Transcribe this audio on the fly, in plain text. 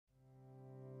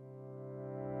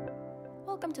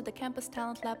Welcome to the Campus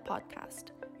Talent Lab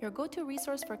podcast, your go-to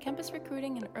resource for campus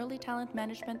recruiting and early talent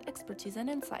management expertise and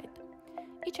insight.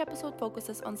 Each episode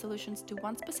focuses on solutions to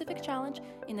one specific challenge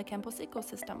in the campus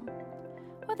ecosystem.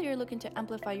 Whether you're looking to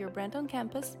amplify your brand on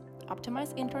campus,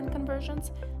 optimize intern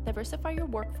conversions, diversify your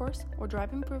workforce, or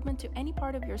drive improvement to any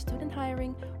part of your student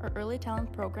hiring or early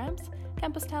talent programs,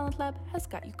 Campus Talent Lab has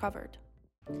got you covered.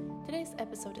 Today's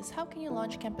episode is How Can You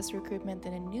Launch Campus Recruitment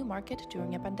in a New Market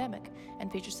During a Pandemic,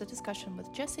 and features a discussion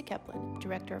with Jesse Kaplan,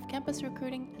 Director of Campus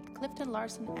Recruiting at Clifton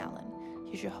Larson Allen.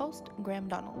 Here's your host, Graham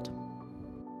Donald.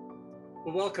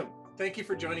 Well, welcome. Thank you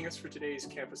for joining us for today's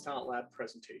Campus Talent Lab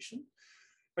presentation.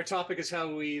 Our topic is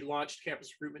how we launched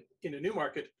campus recruitment in a new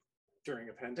market during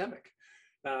a pandemic.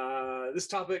 This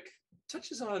topic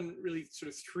touches on really sort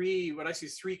of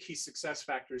three key success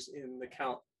factors in the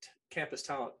campus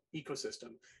talent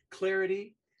ecosystem: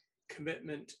 clarity,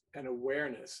 commitment, and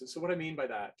awareness. And so what I mean by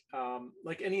that,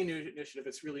 like any new initiative,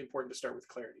 it's really important to start with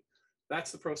clarity.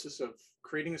 That's the process of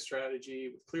creating a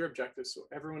strategy with clear objectives so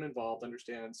everyone involved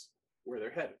understands where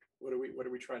they're headed. What are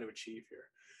we trying to achieve here?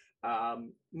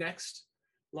 Next,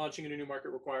 launching in a new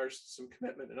market requires some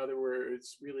commitment. In other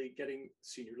words, really getting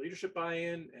senior leadership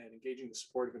buy-in and engaging the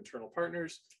support of internal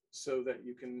partners so that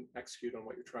you can execute on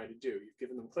what you're trying to do. You've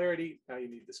given them clarity, now you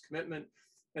need this commitment.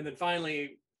 And then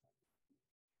finally,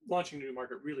 launching a new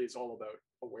market really is all about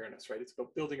awareness, right? It's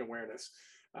about building awareness.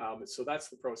 And so that's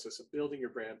the process of building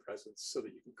your brand presence so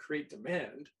that you can create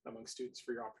demand among students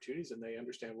for your opportunities and they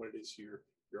understand what it is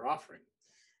you're offering.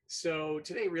 So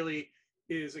today really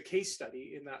is a case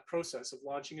study in that process of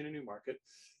launching in a new market.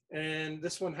 And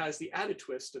this one has the added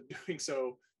twist of doing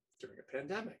so during a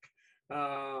pandemic.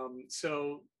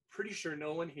 So pretty sure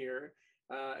no one here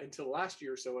until last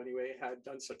year or so anyway had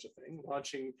done such a thing,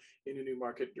 launching in a new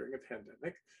market during a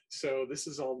pandemic. So this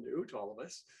is all new to all of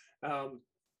us.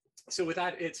 So with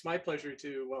that, it's my pleasure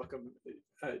to welcome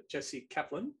Jesse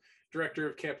Kaplan, Director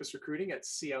of Campus Recruiting at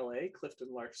CLA, Clifton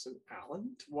Larson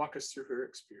Allen, to walk us through her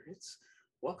experience.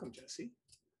 Welcome, Jesse.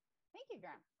 Thank you,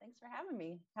 Graham. Thanks for having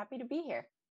me. Happy to be here.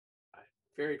 I'm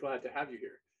very glad to have you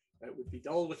here. It would be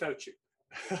dull without you.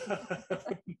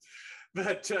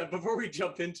 But before we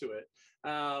jump into it,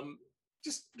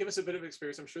 just give us a bit of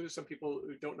experience. I'm sure there's some people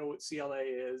who don't know what CLA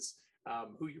is,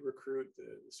 who you recruit,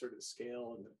 the sort of the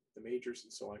scale and the majors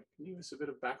and so on. Can you give us a bit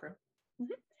of background?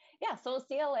 Mm-hmm. Yeah, so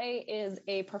CLA is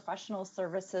a professional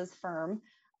services firm.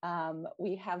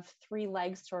 We have three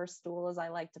legs to our stool, as I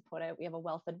like to put it. We have a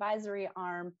wealth advisory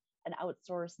arm, an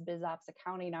outsourced biz ops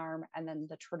accounting arm, and then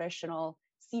the traditional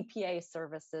CPA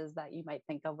services that you might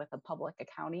think of with a public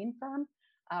accounting firm.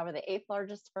 We're the 8th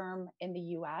largest firm in the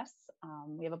US.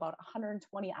 We have about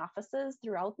 120 offices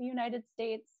throughout the United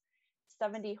States,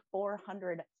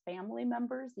 7,400 family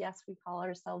members. Yes, we call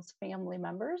ourselves family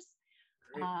members.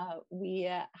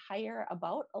 We hire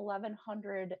about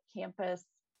 1,100 campus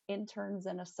interns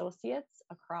and associates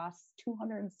across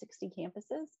 260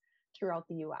 campuses throughout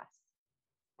the US.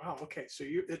 Wow, okay. So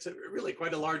it's really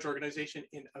quite a large organization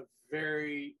in a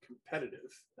very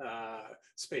competitive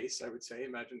space, I would say,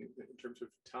 imagine in terms of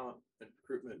talent and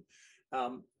recruitment.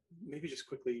 Maybe just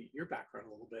quickly your background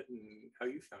a little bit and how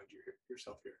you found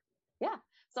yourself here. Yeah,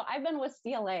 so I've been with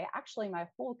CLA actually my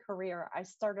whole career. I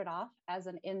started off as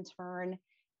an intern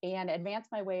and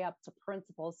advanced my way up to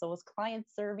principal. So I was client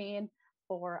serving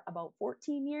for about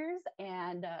 14 years,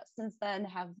 and since then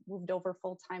have moved over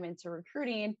full-time into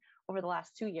recruiting over the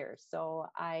last 2 years. So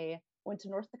I went to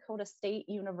North Dakota State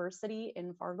University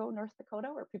in Fargo, North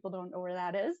Dakota, where people don't know where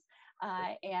that is,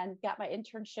 and got my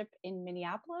internship in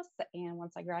Minneapolis. And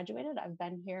once I graduated, I've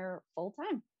been here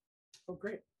full-time. Oh,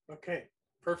 great. Okay,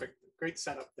 perfect. Great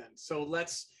setup then. So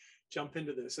let's jump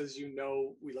into this. As you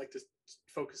know, we like to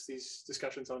focus these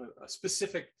discussions on a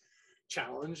specific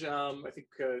challenge. I think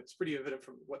it's pretty evident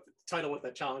from what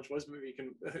that challenge was. Maybe you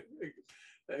can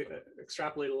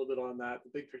extrapolate a little bit on that, the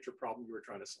big picture problem you were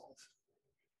trying to solve.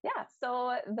 Yeah,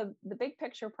 so the big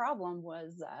picture problem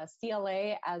was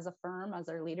CLA as a firm, as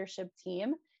our leadership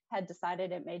team, had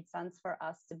decided it made sense for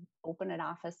us to open an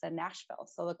office in Nashville.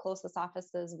 So the closest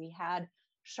offices we had,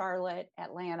 Charlotte,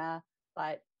 Atlanta,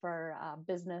 but for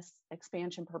business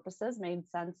expansion purposes, made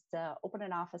sense to open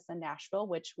an office in Nashville,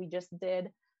 which we just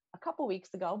did a couple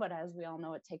weeks ago, but as we all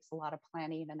know, it takes a lot of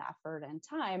planning and effort and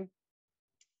time.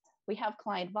 We have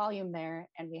client volume there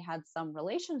and we had some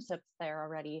relationships there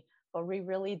already, but we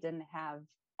really didn't have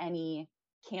any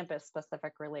campus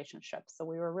specific relationships. So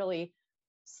we were really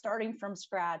starting from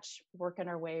scratch, working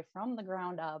our way from the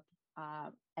ground up.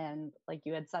 And like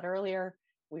you had said earlier,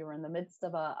 we were in the midst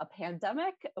of a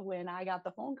pandemic when I got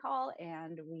the phone call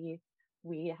and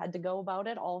we had to go about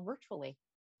it all virtually.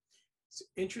 It's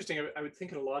interesting. I would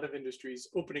think in a lot of industries,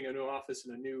 opening a new office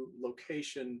in a new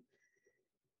location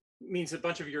means a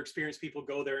bunch of your experienced people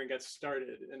go there and get started.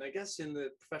 And I guess in the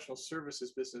professional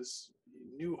services business,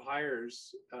 new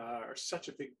hires are such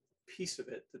a big piece of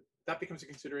it that becomes a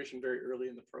consideration very early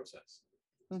in the process.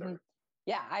 Mm-hmm.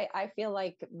 Yeah, I feel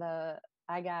like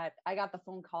I got the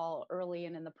phone call early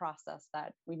in the process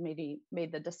that we maybe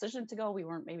made the decision to go. We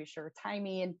weren't maybe sure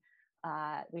timing.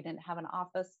 We didn't have an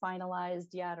office finalized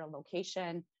yet or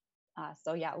location.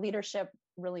 So yeah, leadership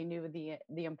really knew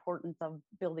the importance of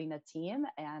building a team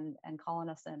and calling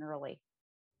us in early.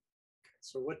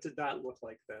 So what did that look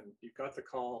like then? You got the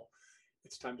call.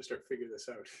 It's time to start figuring this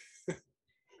out.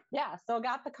 Yeah, so I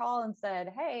got the call and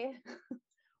said, hey,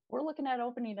 we're looking at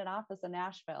opening an office in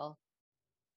Nashville.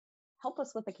 Help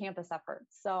us with the campus effort.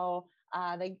 So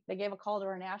they gave a call to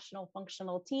our national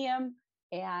functional team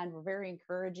and were very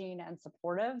encouraging and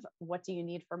supportive. What do you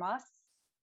need from us?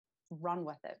 Run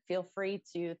with it. Feel free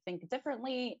to think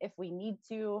differently if we need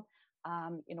to,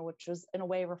 which was in a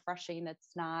way refreshing. It's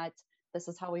not, this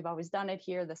is how we've always done it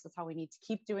here. This is how we need to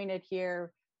keep doing it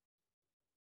here.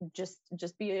 Just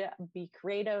be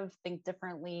creative, think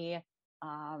differently,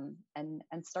 and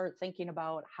start thinking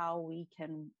about how we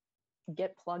can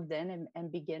get plugged in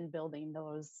and begin building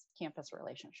those campus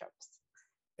relationships.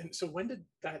 And so when did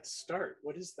that start?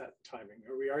 What is that timing?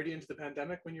 Are we already into the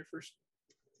pandemic when you're first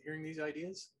hearing these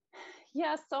ideas?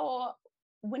 Yeah, so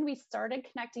when we started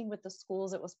connecting with the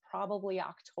schools, it was probably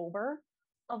October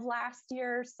of last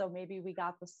year. So maybe we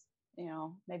got this,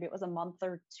 maybe it was a month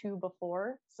or two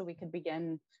before, so we could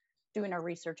begin doing our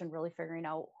research and really figuring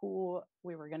out who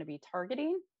we were going to be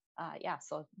targeting.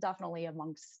 So definitely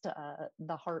amongst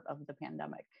the heart of the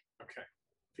pandemic. Okay,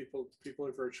 people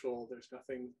are virtual. There's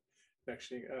nothing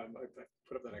actually. I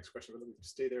put up the next question, but let me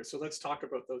stay there. So let's talk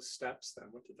about those steps then.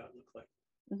 What did that look like?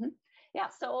 Mm-hmm. Yeah,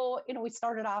 so we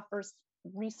started off first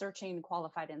researching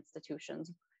qualified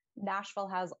institutions. Nashville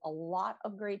has a lot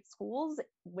of great schools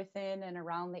within and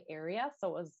around the area, so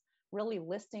it was really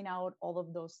listing out all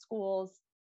of those schools,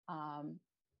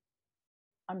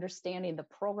 understanding the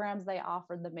programs they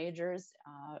offered, the majors.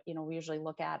 We usually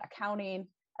look at accounting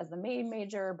as the main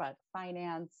major, but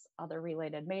finance, other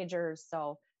related majors.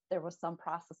 So there was some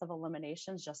process of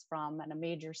eliminations just from a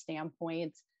major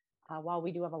standpoint. While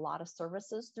we do have a lot of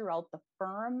services throughout the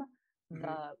firm, mm-hmm.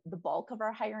 the bulk of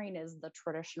our hiring is the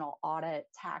traditional audit,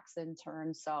 tax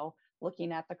intern. So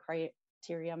looking at the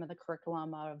criteria and the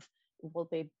curriculum of will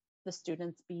the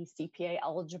students be CPA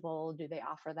eligible? Do they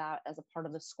offer that as a part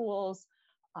of the schools?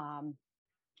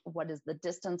 What is the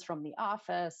distance from the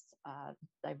office?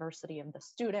 Diversity of the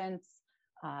students.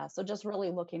 So just really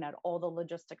looking at all the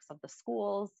logistics of the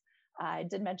schools. I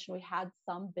did mention we had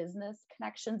some business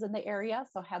connections in the area,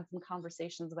 so had some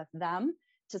conversations with them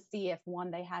to see if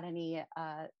they had any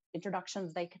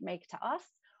introductions they could make to us,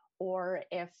 or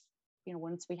if,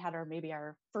 once we had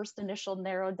our first initial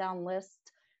narrowed down list,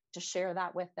 to share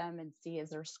that with them and see, is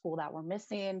there a school that we're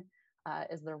missing?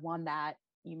 Is there one that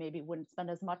you maybe wouldn't spend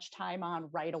as much time on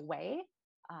right away?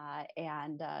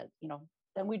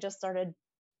 Then we just started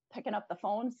picking up the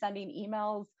phone, sending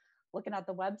emails, looking at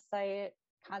the website,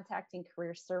 contacting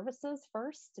career services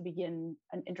first to begin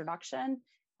an introduction,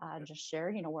 just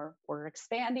share, we're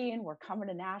expanding, we're coming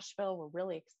to Nashville, we're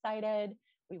really excited.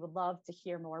 We would love to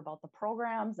hear more about the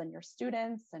programs and your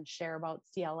students and share about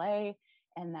CLA.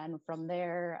 And then from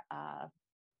there,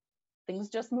 things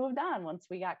just moved on. Once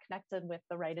we got connected with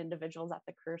the right individuals at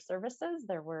the career services,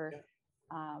 there were,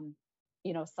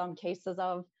 some cases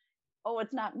of, oh,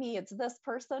 it's not me, it's this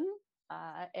person.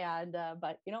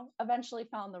 But eventually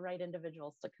found the right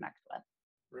individuals to connect with.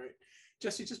 Right.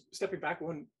 Jesse, just stepping back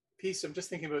one piece, I'm just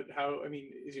thinking about how,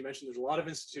 as you mentioned, there's a lot of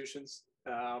institutions.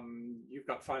 You've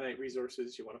got finite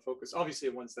resources. You want to focus, obviously,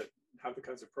 on ones that have the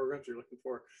kinds of programs you're looking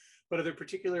for. But are there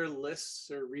particular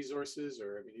lists or resources,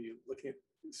 or are you looking at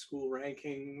school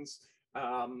rankings?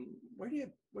 Where do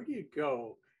you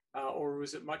go? Or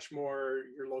was it much more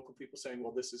your local people saying,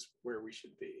 well, this is where we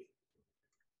should be?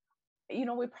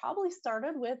 We probably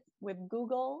started with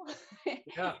Google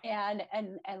yeah. and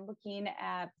looking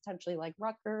at potentially like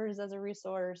Rutgers as a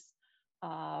resource,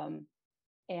 and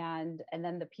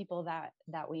then the people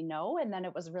that we know, and then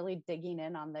it was really digging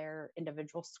in on their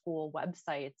individual school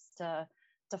websites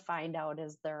to find out,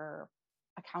 is their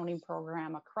accounting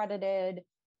program accredited?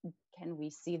 Can we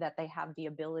see that they have the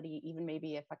ability, even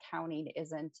maybe if accounting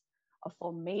isn't a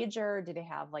full major, do they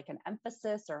have like an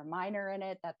emphasis or a minor in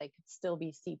it that they could still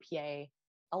be CPA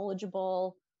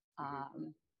eligible?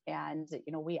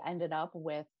 We ended up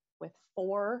with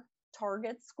 4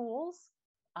 target schools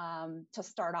to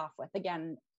start off with.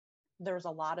 Again, there's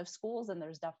a lot of schools, and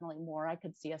there's definitely more I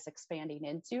could see us expanding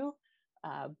into.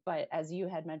 But as you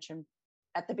had mentioned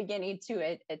at the beginning too,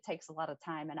 it takes a lot of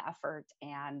time and effort,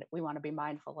 and we want to be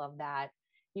mindful of that.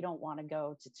 You don't want to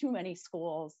go to too many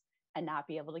schools and not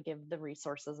be able to give the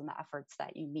resources and the efforts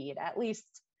that you need, at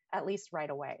least right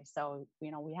away. So,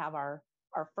 we have our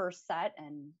first set,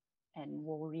 and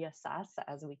we'll reassess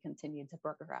as we continue to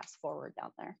progress forward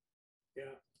down there.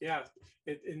 Yeah.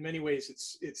 In many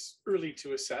ways, it's early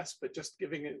to assess, but just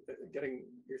getting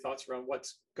your thoughts around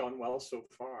what's gone well so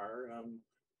far.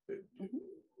 Would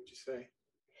you say?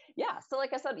 Yeah. So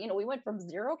like I said, we went from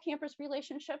 0 campus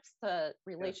relationships to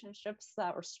relationships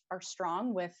that are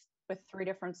strong with 3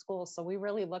 different schools. So we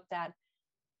really looked at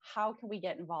how can we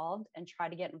get involved and try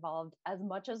to get involved as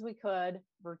much as we could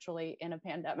virtually in a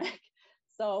pandemic.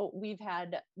 So we've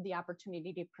had the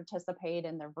opportunity to participate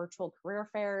in their virtual career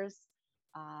fairs.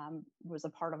 Was a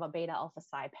part of a Beta Alpha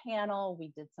Psi panel.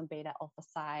 We did some Beta Alpha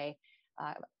Psi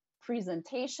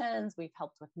presentations. We've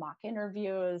helped with mock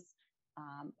interviews.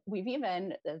 We've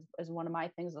even, as one of my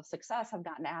things of success, have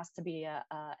gotten asked to be a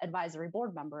advisory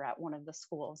board member at one of the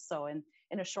schools. So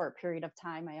in a short period of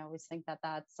time, I always think that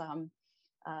that's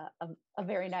a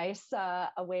very nice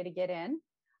a way to get in.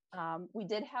 We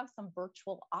did have some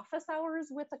virtual office hours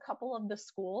with a couple of the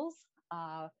schools.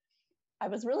 I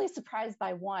was really surprised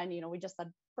by one. We just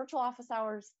said virtual office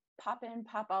hours, pop in,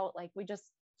 pop out. Like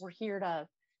we're here to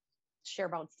share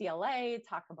about CLA,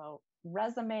 talk about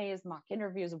resumes, mock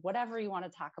interviews, whatever you want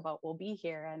to talk about, we'll be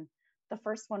here. And the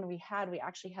first one we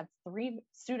actually had 3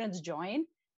 students join,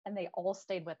 and they all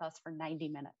stayed with us for 90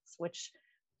 minutes, which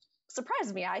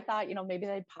surprised me. I thought, maybe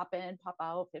they'd pop in, pop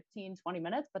out 15, 20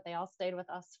 minutes, but they all stayed with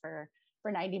us for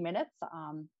 90 minutes.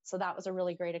 So that was a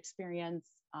really great experience.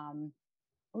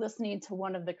 Listening to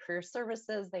one of the career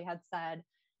services, they had said,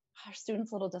 our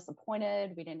students a little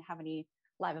disappointed. We didn't have any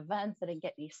live events. They didn't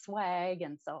get any swag.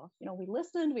 And so, we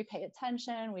listened, we pay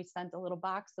attention. We sent a little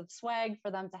box of swag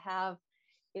for them to have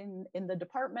in the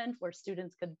department where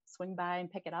students could swing by and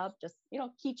pick it up. Just,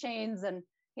 keychains and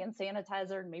hand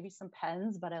sanitizer and maybe some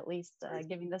pens, but at least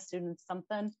giving the students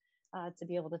something to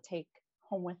be able to take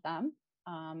home with them.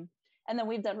 And then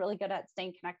we've done really good at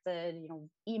staying connected,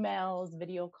 emails,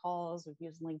 video calls. We've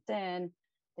used LinkedIn.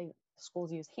 The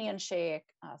schools use Handshake.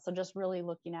 So just really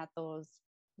looking at those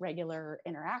regular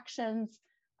interactions.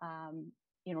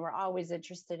 We're always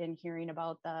interested in hearing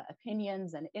about the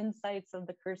opinions and insights of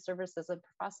the career services and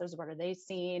professors. What are they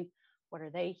seeing? What are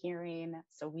they hearing?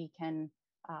 So we can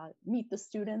meet the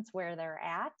students where they're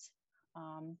at.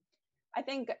 I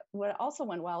think what also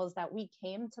went well is that we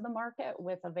came to the market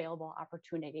with available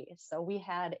opportunities. So we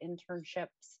had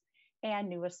internships and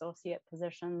new associate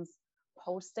positions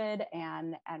posted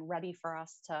and ready for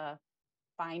us to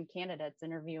find candidates,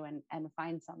 interview, and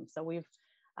find some. So we've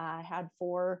had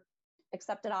 4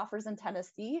 accepted offers in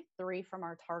Tennessee, 3 from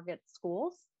our target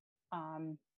schools.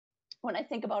 When I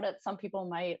think about it, some people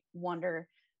might wonder,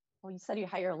 well, you said you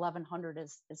hire 1,100,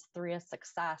 is 3 a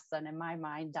success? And in my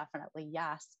mind, definitely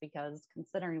yes, because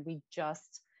considering we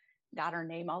just got our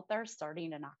name out there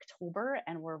starting in October,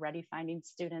 and we're already finding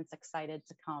students excited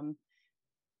to come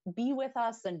be with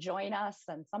us and join us.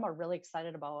 And some are really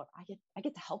excited about, I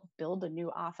get to help build a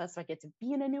new office. I get to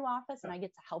be in a new office, and I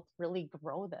get to help really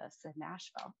grow this in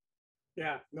Nashville.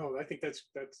 Yeah, no, I think that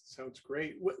sounds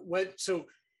great. So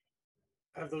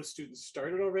have those students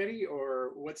started already, or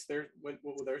what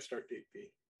will their start date be?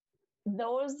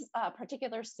 Those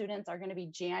particular students are going to be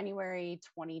January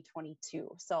 2022.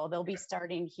 So they'll be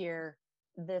starting here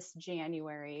this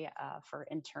January for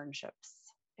internships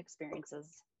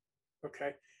experiences.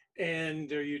 Okay. And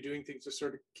are you doing things to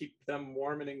sort of keep them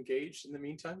warm and engaged in the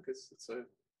meantime? Because it's a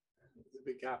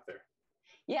big gap there.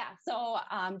 Yeah. So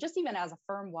just even as a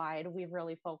firm-wide, we've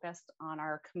really focused on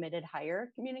our committed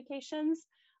hire communications.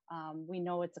 We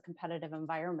know it's a competitive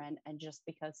environment, and just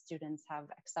because students have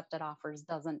accepted offers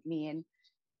doesn't mean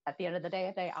at the end of the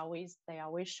day they always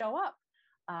show up.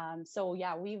 So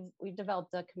yeah, we've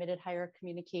developed a committed hire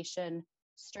communication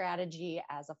strategy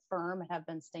as a firm and have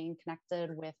been staying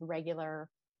connected with regular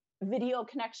video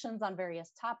connections on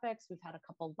various topics. We've had a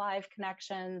couple live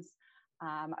connections.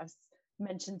 I've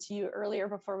mentioned to you earlier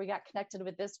before we got connected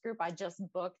with this group, I just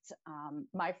booked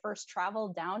my first travel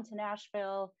down to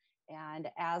Nashville. And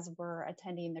as we're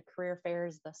attending the career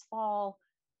fairs this fall,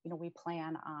 we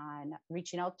plan on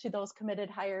reaching out to those committed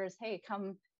hires. Hey,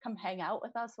 come hang out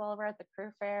with us while we're at the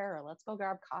career fair, or let's go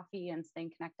grab coffee, and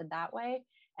staying connected that way.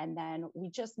 And then we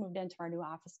just moved into our new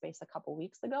office space a couple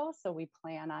weeks ago. So we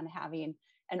plan on having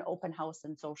an open house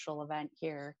and social event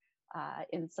here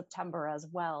in September as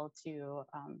well to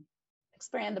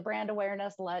expand the brand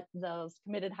awareness, let those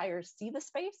committed hires see the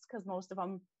space, because most of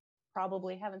them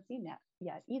probably haven't seen that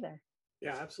yet either.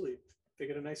 Yeah, absolutely. They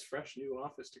get a nice, fresh new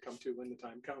office to come to when the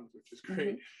time comes, which is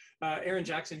great. Erin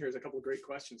Jackson here has a couple of great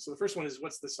questions. So the first one is,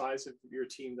 what's the size of your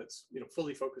team that's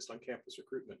fully focused on campus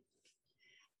recruitment?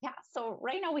 Yeah, so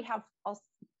right now we have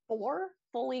 4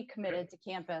 fully committed to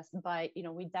campus, but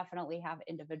we definitely have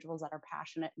individuals that are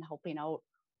passionate and helping out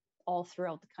all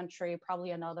throughout the country. Probably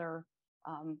another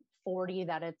 40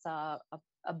 that it's a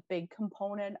big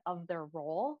component of their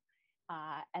role.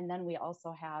 And then we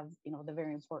also have, the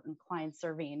very important client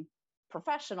serving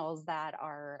professionals that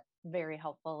are very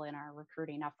helpful in our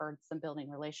recruiting efforts and building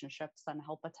relationships and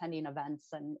help attending events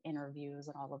and interviews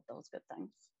and all of those good things.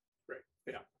 Great.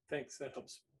 Yeah, thanks. That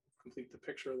helps complete the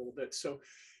picture a little bit. So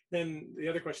then the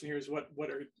other question here is, what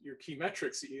are your key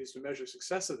metrics that you use to measure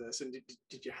success of this? And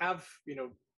did you have,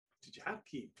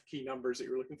 key numbers that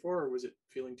you were looking for, or was it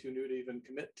feeling too new to even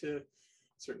commit to a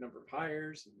certain number of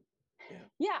hires?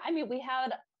 Yeah, I mean, we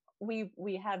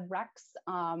had recs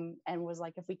and was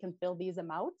like, if we can fill these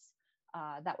amounts,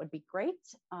 that would be great.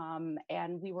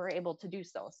 And we were able to do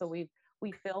so. So we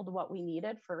filled what we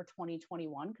needed for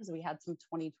 2021 because we had some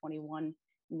 2021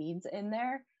 needs in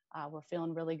there. We're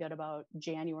feeling really good about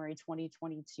January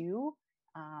 2022.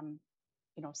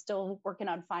 Still working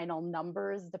on final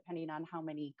numbers depending on how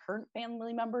many current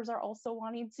family members are also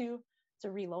wanting to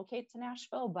relocate to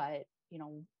Nashville. But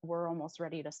we're almost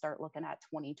ready to start looking at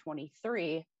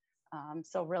 2023.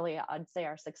 So really, I'd say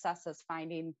our success is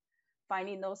finding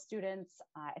those students.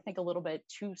 I think a little bit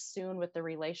too soon with the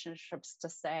relationships to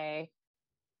say,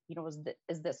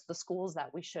 is this the schools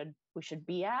that we should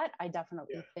be at? I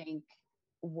definitely think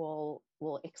we'll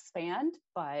expand,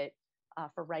 but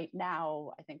for right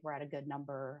now, I think we're at a good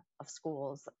number of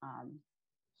schools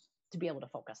to be able to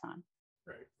focus on.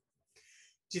 Right.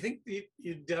 Do you think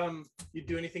you'd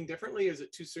do anything differently? Is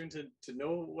it too soon to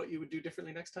know what you would do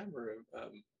differently next time? Or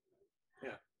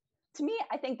yeah. To me,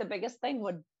 I think the biggest thing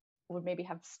would maybe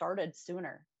have started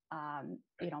sooner.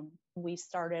 We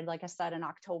started, like I said, in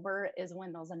October is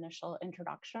when those initial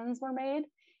introductions were made.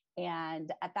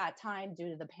 And at that time, due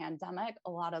to the pandemic,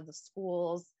 a lot of the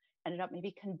schools ended up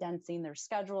maybe condensing their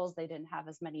schedules. They didn't have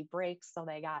as many breaks, so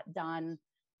they got done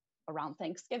around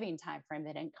Thanksgiving timeframe.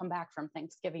 They didn't come back from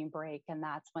Thanksgiving break, and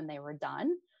that's when they were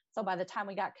done. So by the time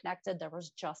we got connected, there was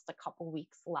just a couple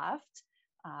weeks left.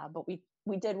 But we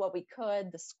did what we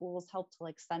could. The schools helped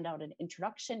to send out an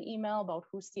introduction email about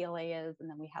who CLA is, and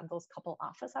then we had those couple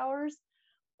office hours.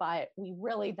 But we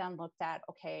really then looked at,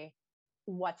 okay,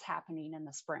 what's happening in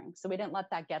the spring? So we didn't let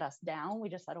that get us down. We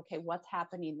just said, okay, what's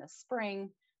happening this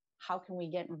spring? How can we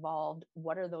get involved?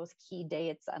 What are those key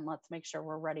dates? And let's make sure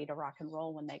we're ready to rock and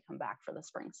roll when they come back for the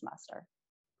spring semester.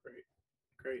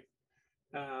 Great.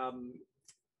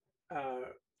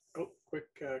 Quick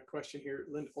question here.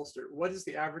 Lynn Ulster, what is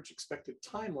the average expected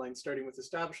timeline starting with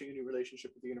establishing a new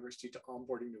relationship with the university to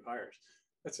onboarding new hires?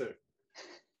 I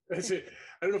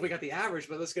don't know if we got the average,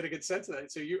 but let's get a good sense of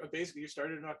that. So you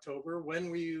started in October. When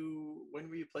were you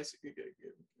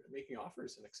making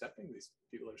offers and accepting these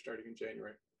people that are starting in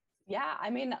January? Yeah, I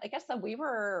mean, like I said,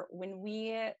 when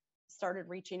we started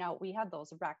reaching out, we had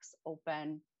those recs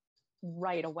open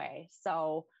right away.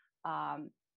 So,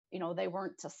 they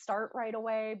weren't to start right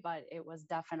away, but it was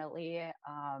definitely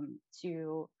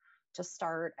to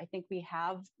start. I think we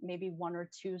have maybe 1 or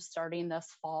 2 starting this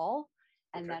fall,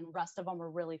 and then rest of them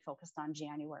are really focused on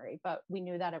January. But we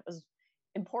knew that it was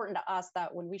important to us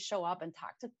that when we show up and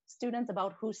talk to students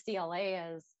about who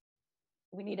CLA is,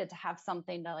 we needed to have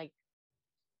something to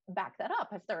back that up.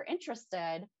 If they're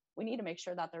interested, we need to make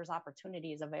sure that there's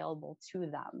opportunities available to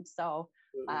them. So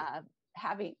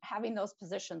having those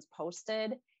positions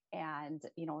posted, and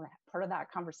part of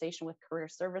that conversation with career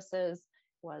services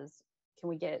was, can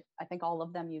we get, I think all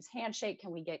of them use Handshake,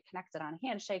 can we get connected on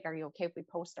Handshake? Are you okay if we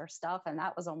post our stuff? And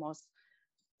that was almost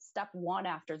step 1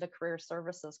 after the career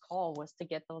services call, was to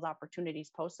get those opportunities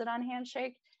posted on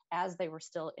Handshake as they were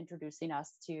still introducing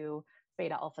us to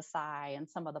Beta Alpha Psi and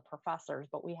some of the professors,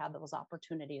 but we had those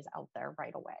opportunities out there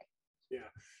right away. Yeah.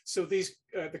 So these,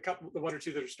 the 1 or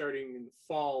 2 that are starting in the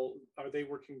fall, are they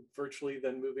working virtually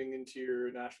then moving into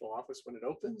your Nashville office when it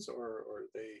opens, or are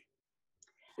they?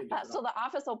 So the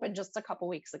office opened just a couple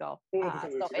weeks ago.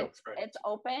 It's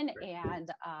open,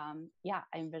 and I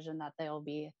envision that they'll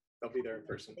be there in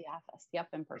person. The office, yep,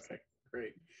 in person. Okay,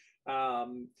 great.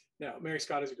 Now, Mary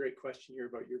Scott has a great question here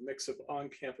about your mix of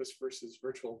on-campus versus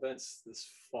virtual events this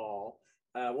fall.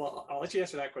 Well, I'll let you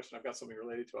answer that question. I've got something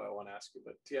related to it I want to ask you,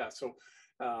 but yeah. So,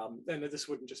 and this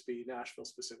wouldn't just be Nashville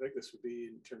specific. This would be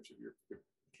in terms of your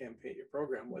campaign, your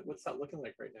program. What's that looking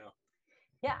like right now?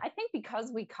 Yeah, I think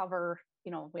because we cover,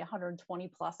 we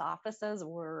 120 plus offices,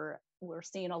 we're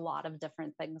seeing a lot of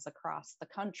different things across the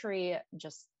country,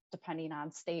 just depending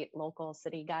on state, local,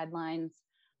 city guidelines.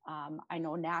 I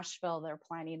know Nashville, they're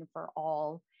planning for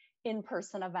all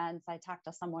in-person events. I talked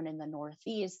to someone in the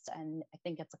Northeast, and I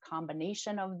think it's a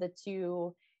combination of the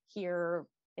two. Here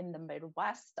in the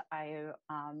Midwest,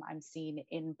 I'm seeing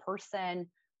in person.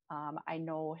 I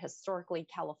know historically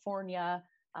California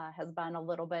has been a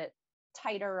little bit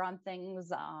tighter on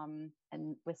things,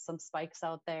 and with some spikes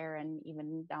out there, and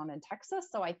even down in Texas.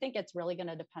 So I think it's really going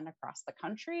to depend across the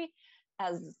country.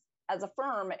 As a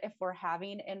firm, if we're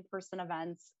having in-person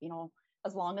events,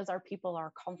 as long as our people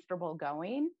are comfortable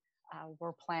going,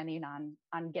 we're planning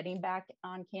on getting back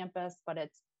on campus. But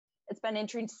it's been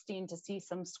interesting to see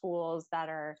some schools that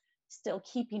are still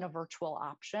keeping a virtual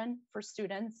option for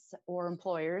students or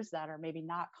employers that are maybe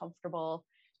not comfortable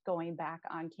going back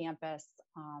on campus.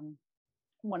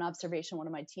 One observation one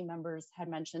of my team members had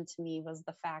mentioned to me was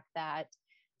the fact that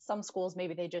some schools,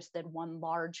 maybe they just did one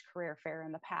large career fair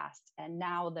in the past, and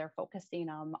now they're focusing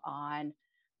them on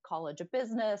College of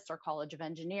Business or College of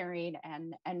Engineering,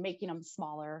 and making them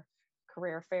smaller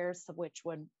career fairs, which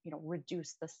would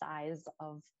reduce the size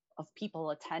of people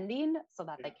attending, so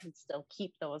that they can still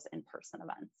keep those in-person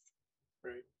events.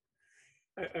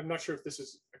 Right. I'm not sure if this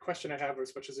is a question I have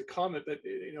as much as a comment, but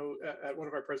at one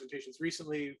of our presentations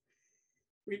recently,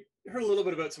 we heard a little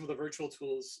bit about some of the virtual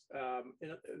tools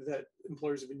that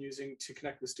employers have been using to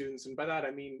connect with students. And by that,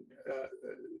 I mean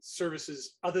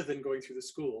services other than going through the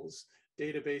schools,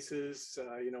 databases,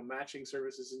 matching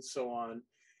services and so on.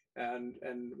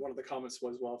 And one of the comments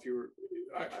was, well,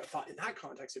 I thought in that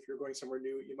context, if you're going somewhere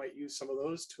new, you might use some of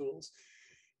those tools.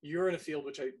 You're in a field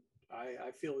which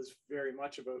I feel is very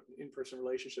much about in-person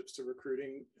relationships to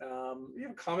recruiting. You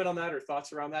have a comment on that or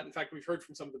thoughts around that? In fact, we've heard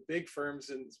from some of the big firms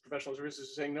and professional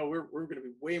services saying, no, we're going to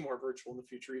be way more virtual in the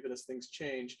future, even as things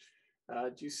change.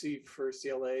 Do you see for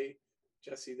CLA,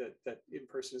 Jessie, that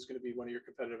in-person is going to be one of your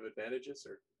competitive advantages,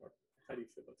 or how do you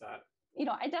feel about that?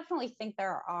 I definitely think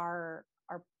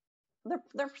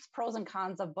there's pros and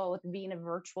cons of both. Being a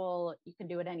virtual, you can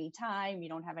do it anytime. You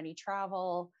don't have any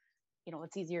travel.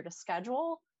 It's easier to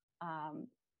schedule.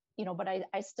 But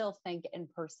I still think in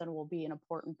person will be an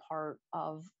important part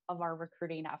of our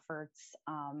recruiting efforts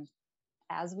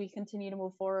as we continue to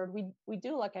move forward. We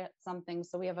do look at some things.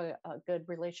 So we have a good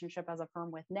relationship as a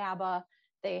firm with NABA.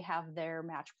 They have their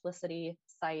Matchplicity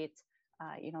site.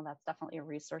 That's definitely a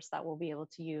resource that we'll be able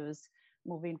to use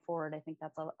moving forward. I think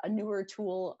that's a newer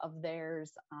tool of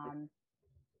theirs.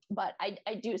 But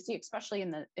I do see, especially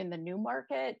in the new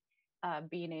market,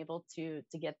 being able to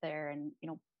get there and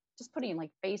just putting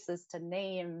like faces to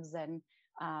names, and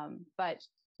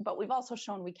but we've also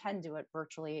shown we can do it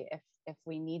virtually if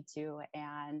we need to,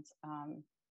 and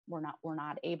we're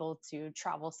not able to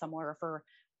travel somewhere. For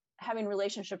having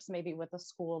relationships maybe with a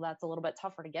school that's a little bit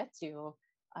tougher to get to,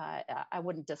 I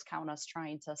wouldn't discount us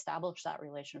trying to establish that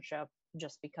relationship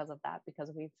just because of that,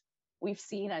 because we've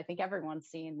seen, I think everyone's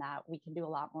seen, that we can do a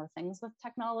lot more things with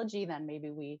technology than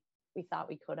maybe we thought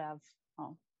we could have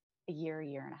a year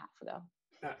and a half ago.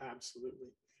 Absolutely.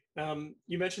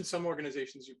 You mentioned some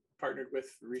organizations you partnered with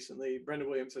recently. Brenda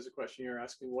Williams has a question here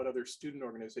asking what other student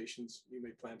organizations you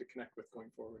may plan to connect with going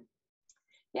forward.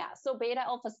 Yeah, so Beta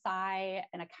Alpha Psi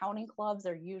and accounting clubs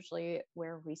are usually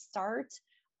where we start.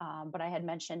 But I had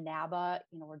mentioned NABA.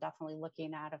 We're definitely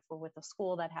looking at, if we're with a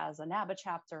school that has a NABA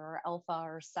chapter or Alpha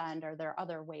or SEND, are there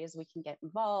other ways we can get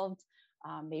involved?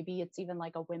 Maybe it's even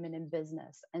like a women in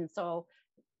business. And so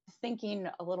thinking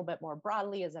a little bit more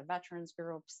broadly as a veterans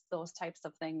groups, those types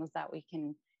of things that we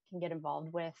can get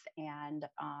involved with and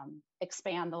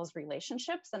expand those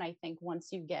relationships. And I think once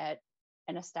you get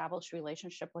an established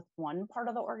relationship with one part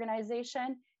of the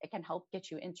organization, it can help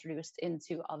get you introduced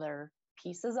into other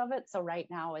pieces of it. So right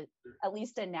now, at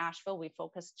least in Nashville, we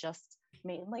focus just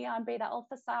mainly on Beta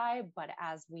Alpha Psi, but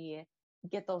as we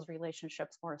get those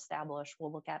relationships more established,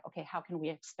 we'll look at, okay, how can we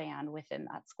expand within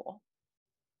that school?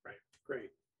 Right, great.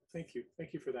 Thank you.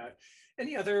 Thank you for that.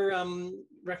 Any other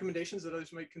recommendations that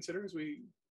others might consider as we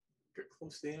get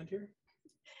close to the end here?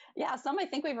 Yeah, some I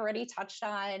think we've already touched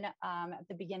on. At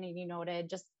the beginning, you noted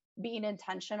just being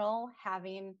intentional,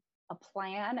 having a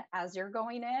plan as you're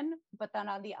going in, but then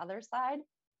on the other side,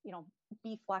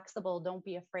 be flexible. Don't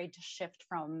be afraid to shift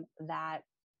from that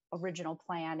original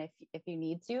plan if you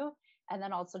need to. And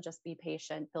then also just be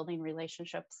patient. Building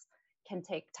relationships can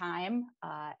take time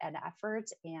and effort,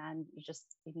 and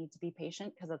you need to be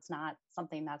patient, because it's not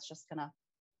something that's just going to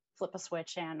flip a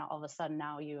switch and all of a sudden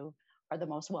now you are the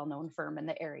most well-known firm in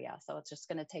the area. So it's just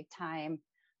going to take time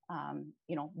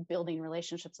building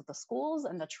relationships with the schools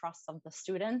and the trust of the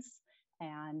students.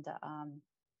 And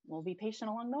we'll be patient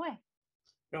along the way.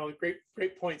 No,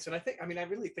 great points. And I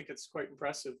really think it's quite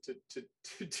impressive to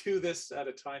do this at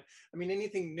a time. I mean,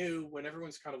 anything new when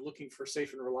everyone's kind of looking for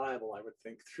safe and reliable, I would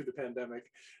think, through the pandemic.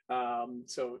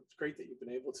 So it's great that you've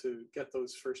been able to get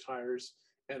those first hires.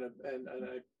 And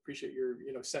I appreciate your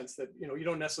sense that you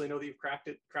don't necessarily know that you've cracked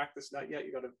this nut yet.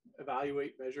 You got to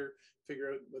evaluate, measure,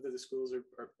 figure out whether the schools are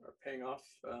paying off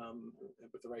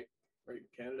with the right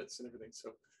candidates and everything.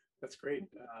 So that's great.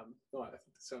 I think that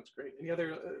sounds great. Any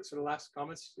other sort of last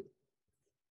comments?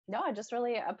 No, I just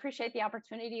really appreciate the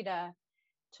opportunity to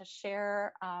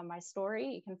share my story.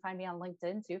 You can find me on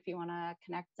LinkedIn too if you want to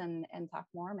connect and talk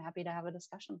more. I'm happy to have a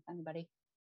discussion with anybody.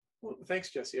 Well,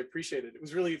 thanks, Jesse. I appreciate it. It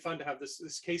was really fun to have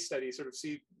this case study sort of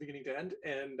see beginning to end.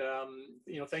 And,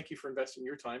 thank you for investing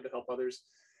your time to help others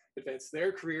advance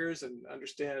their careers and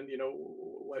understand,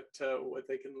 what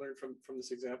they can learn from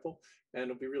this example. And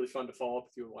it'll be really fun to follow up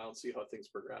with you in a while and see how things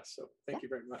progress. So thank you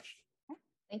very much.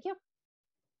 Thank you.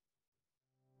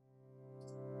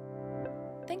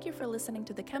 Thank you for listening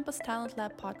to the Campus Talent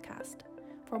Lab podcast.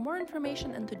 For more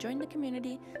information and to join the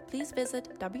community, please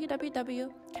visit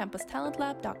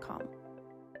www.campustalentlab.com.